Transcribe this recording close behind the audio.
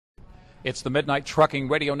It's the Midnight Trucking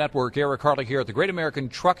Radio Network. Eric Harley here at the Great American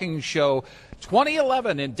Trucking Show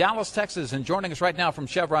 2011 in Dallas, Texas. And joining us right now from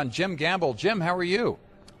Chevron, Jim Gambill. Jim, how are you?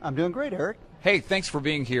 I'm doing great, Eric. Hey, thanks for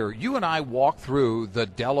being here. You and I walked through the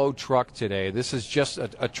Delo truck today. This is just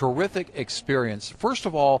a terrific experience. First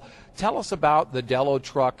of all, tell us about the Delo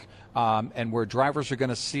truck and where drivers are going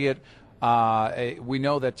to see it. We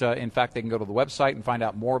know that, in fact, they can go to the website and find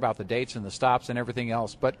out more about the dates and the stops and everything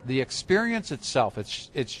else. But the experience itself,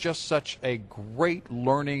 it's just such a great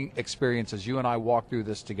learning experience as you and I walk through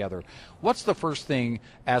this together. What's the first thing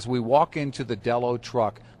as we walk into the Delo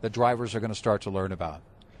truck the drivers are going to start to learn about?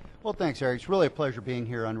 Well, thanks, Eric. It's really a pleasure being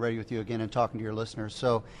here on Radio with you again and talking to your listeners.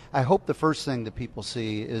 So I hope the first thing that people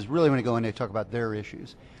see is really when they go in, they talk about their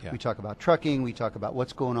issues. Yeah. We talk about trucking. We talk about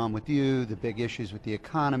what's going on with you, the big issues with the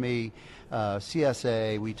economy,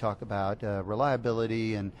 CSA. We talk about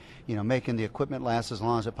reliability and, you know, making the equipment last as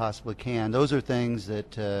long as it possibly can. Those are things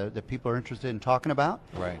that that people are interested in talking about.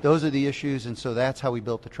 Right. Those are the issues, and so that's how we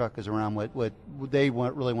built the truck, is around what they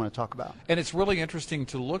really want to talk about. And it's really interesting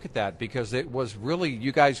to look at that because it was really,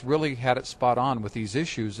 you guys really had it spot on with these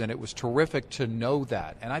issues, and it was terrific to know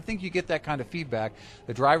that. And I think you get that kind of feedback.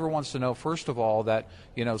 The driver wants to know, first of all, that,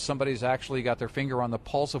 you know, somebody's actually got their finger on the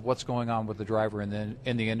pulse of what's going on with the driver in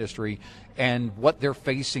the industry and what they're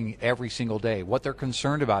facing every single day, what they're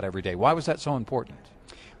concerned about every day. Why was that so important?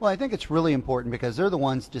 Well, I think it's really important because they're the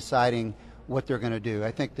ones deciding what they're going to do.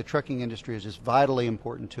 I think the trucking industry is just vitally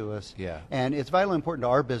important to us. Yeah. And it's vitally important to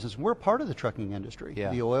our business. We're part of the trucking industry.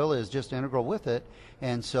 Yeah. The oil is just integral with it.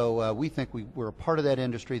 And so we think we're a part of that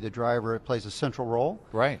industry. The driver plays a central role.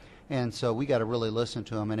 Right. And so we got to really listen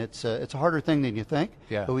to them. And it's a harder thing than you think.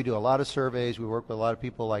 Yeah. But we do a lot of surveys. We work with a lot of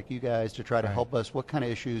people like you guys to try to help us. What kind of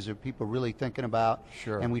issues are people really thinking about?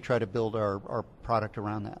 Sure. And we try to build our product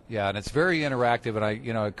around that. Yeah, and it's very interactive. And I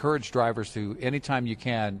encourage drivers to, anytime you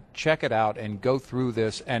can, check it out and go through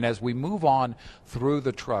this. And as we move on through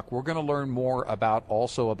the truck, we're going to learn more about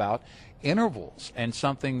intervals, and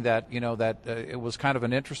something that it was kind of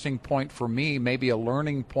an interesting point for me, maybe a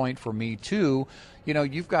learning point for me too.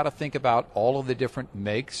 You've got to think about all of the different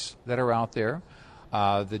makes that are out there,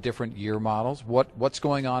 the different year models, what's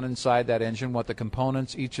going on inside that engine, what the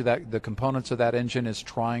components of that engine is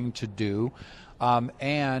trying to do,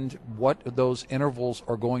 and what those intervals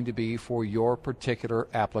are going to be for your particular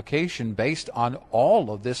application based on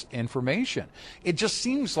all of this information. It just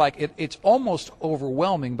seems like it's almost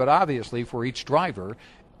overwhelming, but obviously for each driver,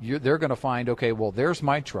 they're going to find, okay, well, there's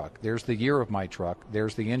my truck, there's the year of my truck,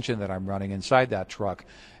 there's the engine that I'm running inside that truck,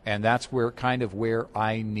 and that's where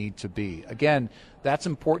I need to be. Again, that's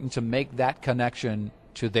important to make that connection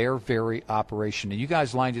to their very operation. And you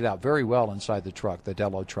guys lined it out very well inside the truck, the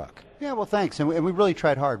Delo truck. Yeah, well, thanks. And we really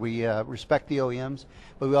tried hard. We respect the OEMs,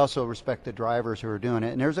 but we also respect the drivers who are doing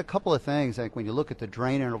it. And there's a couple of things, like when you look at the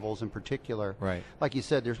drain intervals in particular, right? Like you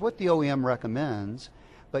said, there's what the OEM recommends,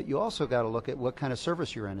 but you also got to look at what kind of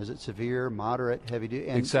service you're in. Is it severe, moderate, heavy duty?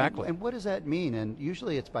 Exactly. And what does that mean? And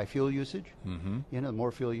usually it's by fuel usage. Mm-hmm. The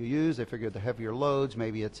more fuel you use, they figure the heavier loads,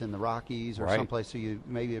 maybe it's in the Rockies or right. someplace, so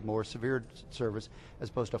maybe a more severe service as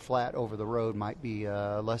opposed to flat over the road might be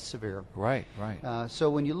less severe. Right. So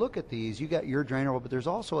when you look at these, you got your drain interval, but there's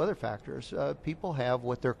also other factors. People have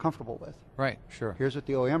what they're comfortable with. Right, sure. Here's what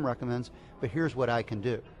the OEM recommends, but here's what I can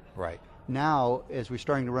do. Right. Now, as we're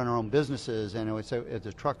starting to run our own businesses, and as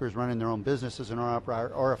the truckers running their own businesses and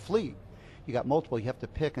or a fleet, you got multiple. You have to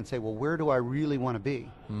pick and say, well, where do I really want to be?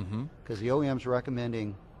 Because the OEM's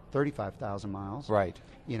recommending 35,000 miles. Right.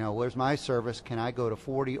 Where's my service? Can I go to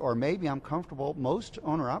 40? Or maybe I'm comfortable. Most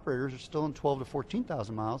owner-operators are still in 12 to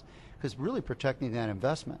 14,000 miles because really protecting that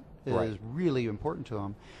investment is really important to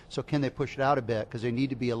them. So can they push it out a bit? Because they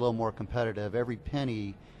need to be a little more competitive. Every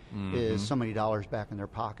penny is so many dollars back in their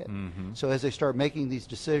pocket. So as they start making these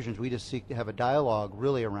decisions, we just seek to have a dialogue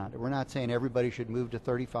really around it. We're not saying everybody should move to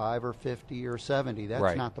 35 or 50 or 70.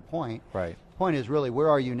 That's not the point. Right. The point is really, where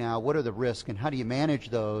are you now? What are the risks, and how do you manage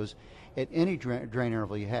those at any drain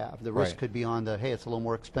interval you have? The risk could be on the, hey, it's a little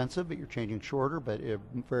more expensive, but you're changing shorter, but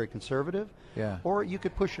very conservative. Yeah. Or you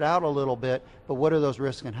could push it out a little bit, but what are those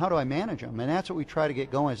risks, and how do I manage them? And that's what we try to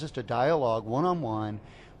get going, is just a dialogue, one-on-one,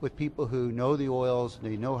 with people who know the oils,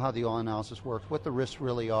 they know how the oil analysis works, what the risks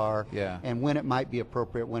really are, and when it might be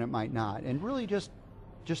appropriate, when it might not, and really just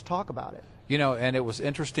talk about it. And it was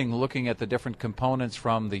interesting looking at the different components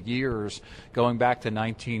from the years going back to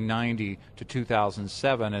 1990 to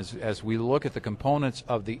 2007 as we look at the components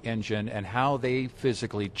of the engine and how they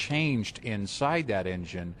physically changed inside that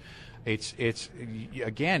engine. It's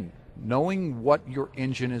again, knowing what your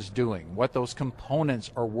engine is doing, what those components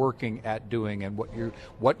are working at doing, and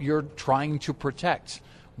what you're trying to protect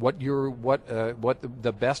what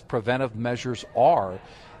the best preventive measures are.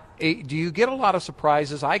 Do you get a lot of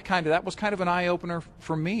surprises? That was kind of an eye opener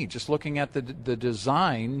for me, just looking at the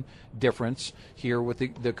design difference here with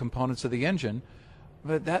the components of the engine.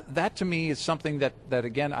 But that to me is something that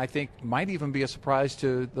again I think might even be a surprise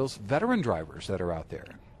to those veteran drivers that are out there.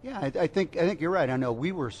 Yeah, I think you're right. I know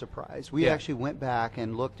we were surprised. We actually went back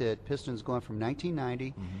and looked at pistons going from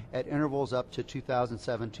 1990 at intervals up to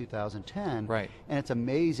 2007, 2010. Right. And it's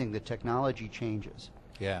amazing the technology changes.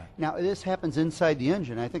 Yeah. Now, this happens inside the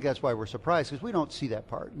engine. I think that's why we're surprised, because we don't see that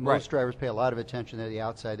part. Most drivers pay a lot of attention to the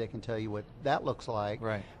outside. They can tell you what that looks like.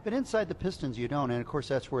 Right. But inside the pistons, you don't. And, of course,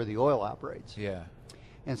 that's where the oil operates. Yeah.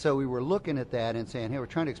 And so we were looking at that and saying, hey, we're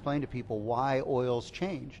trying to explain to people why oil's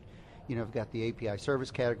changed. You know, we've got the API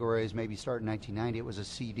service categories. Maybe starting in 1990, it was a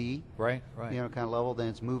CD. Right. You know, kind of level. Then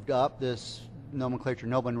it's moved up this nomenclature.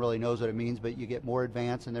 No one really knows what it means, but you get more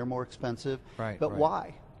advanced and they're more expensive. Right. But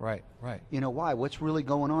why? Right. You know, why? What's really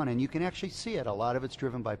going on? And you can actually see it. A lot of it's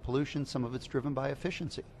driven by pollution. Some of it's driven by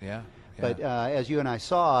efficiency. Yeah. But as you and I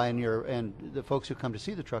saw, and the folks who come to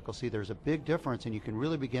see the truck will see, there's a big difference, and you can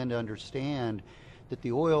really begin to understand that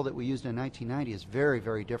the oil that we used in 1990 is very,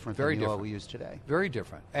 very different than the oil we use today. Very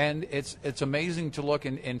different. And it's amazing to look.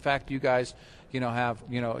 In fact, you guys, have,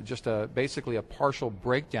 just basically a partial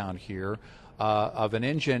breakdown here of an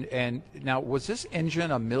engine. And now, was this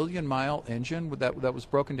engine a million-mile engine that was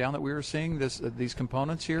broken down that we were seeing, these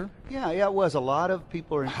components here? Yeah, it was. A lot of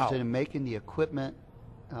people are interested in making the equipment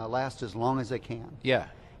last as long as they can. Yeah.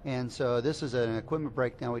 And so this is an equipment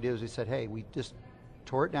breakdown we did. Is we said, hey, we just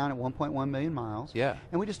tore it down at 1.1 million miles. Yeah.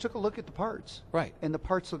 And we just took a look at the parts. Right. And the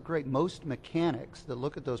parts look great. Most mechanics that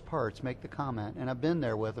look at those parts make the comment, and I've been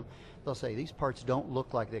there with them, they'll say, these parts don't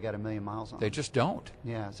look like they got 1 million miles on them. They just don't.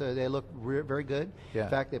 Yeah, so they look very good. Yeah. In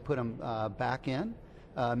fact, they put them back in,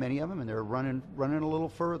 many of them, and they're running a little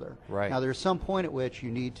further. Right. Now, there's some point at which you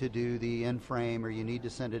need to do the in-frame or you need to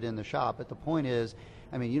send it in the shop, but the point is,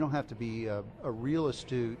 I mean, you don't have to be a real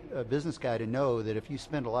astute business guy to know that if you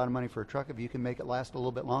spend a lot of money for a truck, if you can make it last a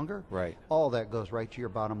little bit longer, right, all that goes right to your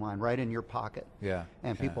bottom line, right in your pocket. Yeah.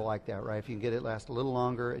 And people like that, right? If you can get it last a little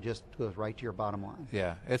longer, it just goes right to your bottom line.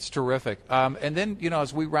 Yeah, it's terrific. And then,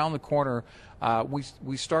 as we round the corner,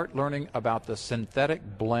 we start learning about the synthetic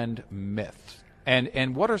blend myth.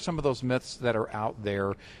 And what are some of those myths that are out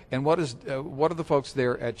there, and what are the folks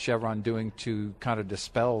there at Chevron doing to kind of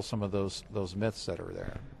dispel some of those myths that are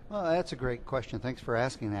there? Well, that's a great question. Thanks for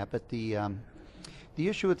asking that. But the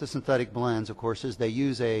issue with the synthetic blends, of course, is they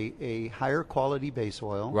use a higher quality base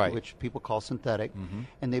oil, right, which people call synthetic,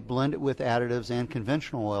 and they blend it with additives and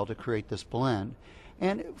conventional oil to create this blend.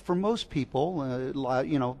 And for most people,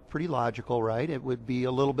 pretty logical, right? It would be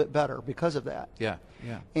a little bit better because of that. Yeah.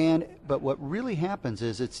 But what really happens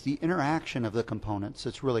is it's the interaction of the components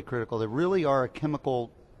that's really critical. There really are a chemical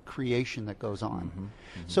creation that goes on.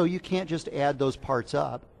 So you can't just add those parts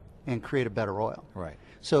up and create a better oil. Right.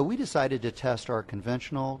 So we decided to test our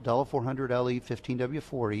conventional Delo 400LE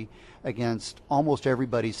 15W40 against almost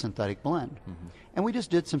everybody's synthetic blend. And we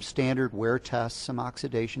just did some standard wear tests, some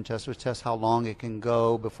oxidation tests, which test how long it can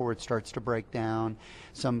go before it starts to break down,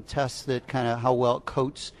 some tests that kind of how well it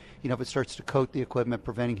coats, if it starts to coat the equipment,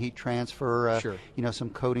 preventing heat transfer, sure, some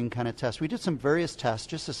coating kind of tests. We did some various tests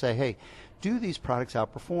just to say, hey, do these products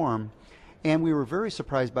outperform? And we were very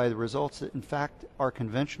surprised by the results that, in fact, our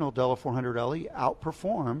conventional Delo 400LE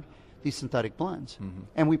outperformed these synthetic blends.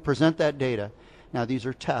 And we present that data. Now, these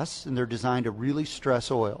are tests, and they're designed to really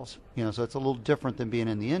stress oils. So it's a little different than being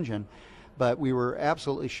in the engine. But we were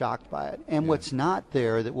absolutely shocked by it. And what's not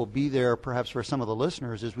there that will be there perhaps for some of the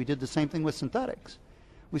listeners is we did the same thing with synthetics.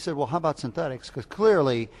 We said, well, how about synthetics? Because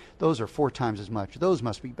clearly those are 4 times as much. Those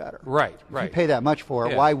must be better. Right. If you pay that much for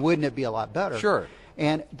it, why wouldn't it be a lot better? Sure.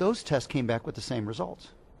 And those tests came back with the same results.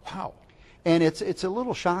 Wow. And it's a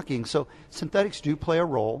little shocking. So synthetics do play a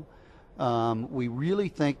role. We really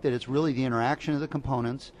think that it's really the interaction of the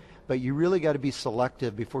components, but you really got to be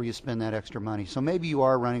selective before you spend that extra money. So maybe you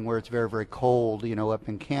are running where it's very, very cold, up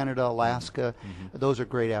in Canada, Alaska. Those are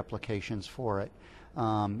great applications for it.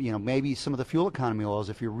 Maybe some of the fuel economy oils,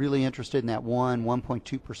 if you're really interested in that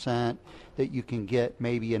 1.2% that you can get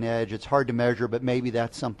maybe an edge. It's hard to measure, but maybe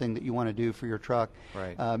that's something that you want to do for your truck.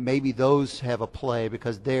 Right. Maybe those have a play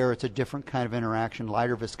because there it's a different kind of interaction,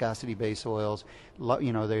 lighter viscosity base oils.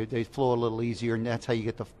 They flow a little easier, and that's how you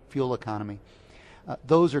get the fuel economy.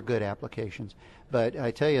 Those are good applications. But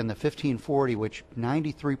I tell you, in the 1540, which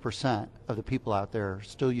 93% of the people out there are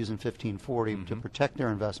still using 1540 to protect their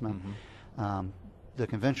investment, the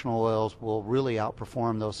conventional oils will really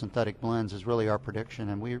outperform those synthetic blends is really our prediction.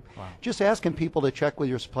 And we're just asking people to check with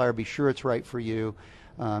your supplier, be sure it's right for you.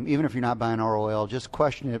 Even if you're not buying ROL, just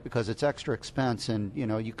question it because it's extra expense, and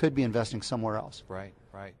you could be investing somewhere else. Right.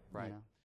 You know?